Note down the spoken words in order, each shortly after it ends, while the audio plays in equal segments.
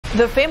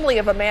The family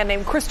of a man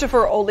named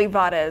Christopher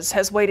Olivares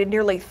has waited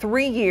nearly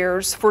 3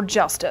 years for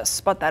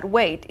justice, but that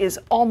wait is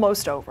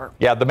almost over.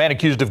 Yeah, the man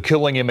accused of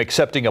killing him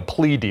accepting a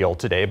plea deal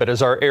today, but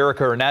as our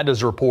Erica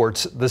Hernandez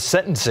reports, the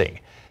sentencing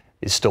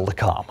is still to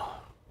come.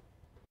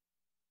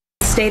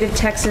 State of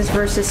Texas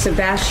versus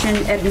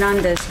Sebastian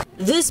Hernandez.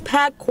 This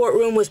packed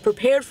courtroom was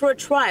prepared for a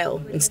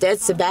trial.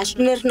 Instead,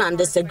 Sebastian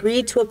Hernandez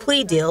agreed to a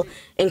plea deal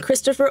in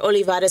Christopher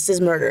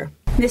Olivares' murder.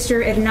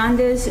 Mr.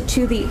 Hernandez,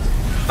 to the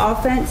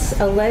offense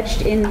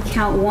alleged in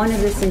count 1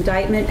 of this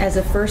indictment as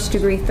a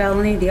first-degree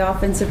felony, the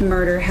offense of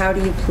murder, how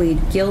do you plead?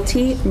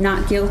 Guilty,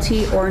 not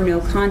guilty, or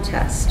no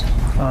contest?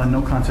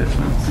 No contest,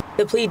 ma'am.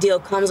 The plea deal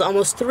comes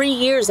almost 3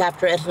 years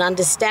after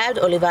Hernandez stabbed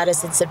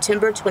Olivares in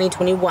September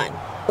 2021.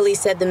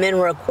 Police said the men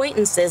were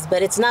acquaintances,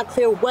 but it's not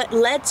clear what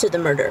led to the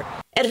murder.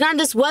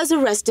 Hernandez was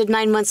arrested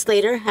 9 months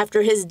later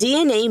after his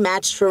DNA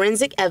matched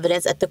forensic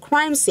evidence at the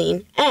crime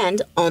scene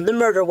and on the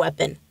murder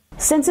weapon.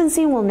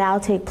 Sentencing will now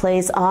take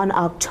place on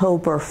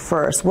October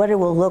 1st. What it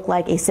will look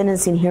like, a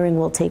sentencing hearing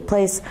will take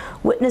place.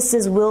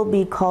 Witnesses will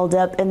be called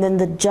up, and then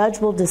the judge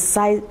will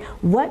decide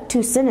what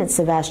to sentence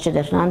Sebastian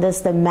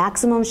Hernandez. The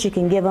maximum she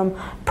can give him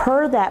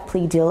per that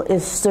plea deal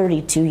is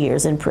 32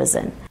 years in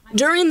prison.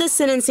 During the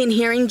sentencing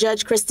hearing,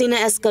 Judge Cristina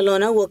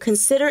Escalona will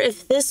consider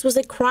if this was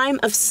a crime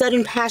of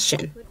sudden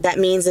passion. That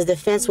means the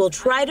defense will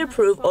try to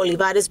prove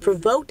Olivares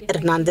provoked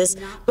Hernandez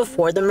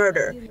before the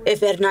murder.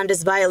 If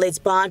Hernandez violates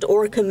bond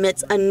or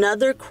commits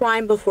another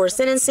crime before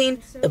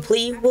sentencing, the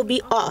plea will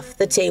be off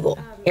the table.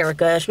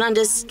 Erica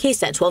Hernandez,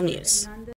 KSAT 12 News.